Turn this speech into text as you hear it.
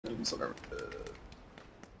So never.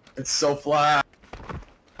 It's so flat.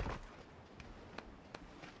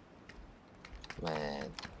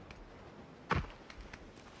 Man.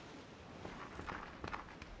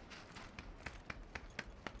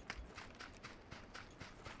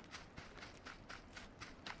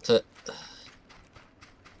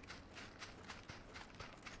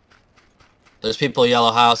 There's people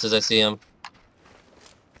yellow houses, I see them.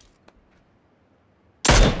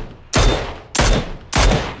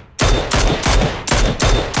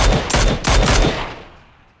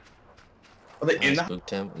 Are they in the Spooked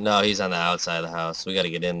him? No, he's on the outside of the house. We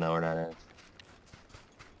gotta get in though, we're not in.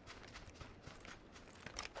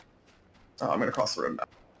 Oh, I'm gonna cross the road now.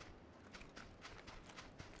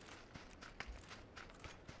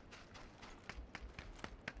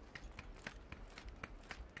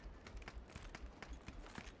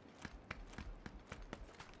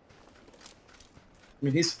 I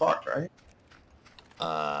mean, he's fucked, right?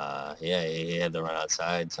 Yeah, he had to run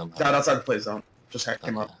outside somehow. Not outside the play zone. Just hacked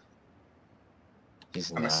him up. He's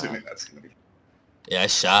I'm not. assuming that's gonna be. Yeah, I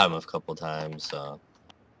shot him a couple times, so.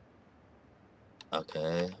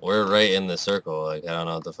 Okay. We're right in the circle. Like, I don't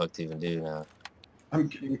know what the fuck to even do now. I'm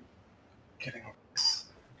getting over this.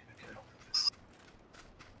 I'm gonna get over this.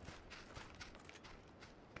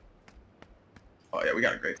 Oh yeah, we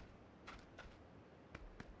got it great.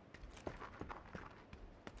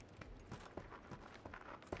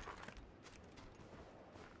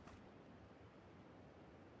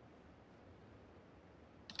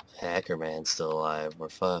 Hacker man's still alive. We're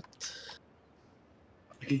fucked.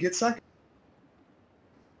 I can get second.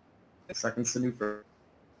 Second's the new first.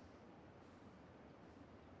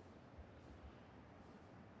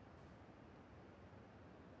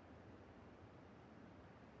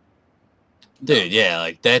 Dude, yeah,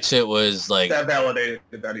 like that shit was like That validated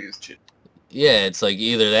that he was cheating. yeah, it's like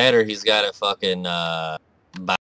either that or he's got a fucking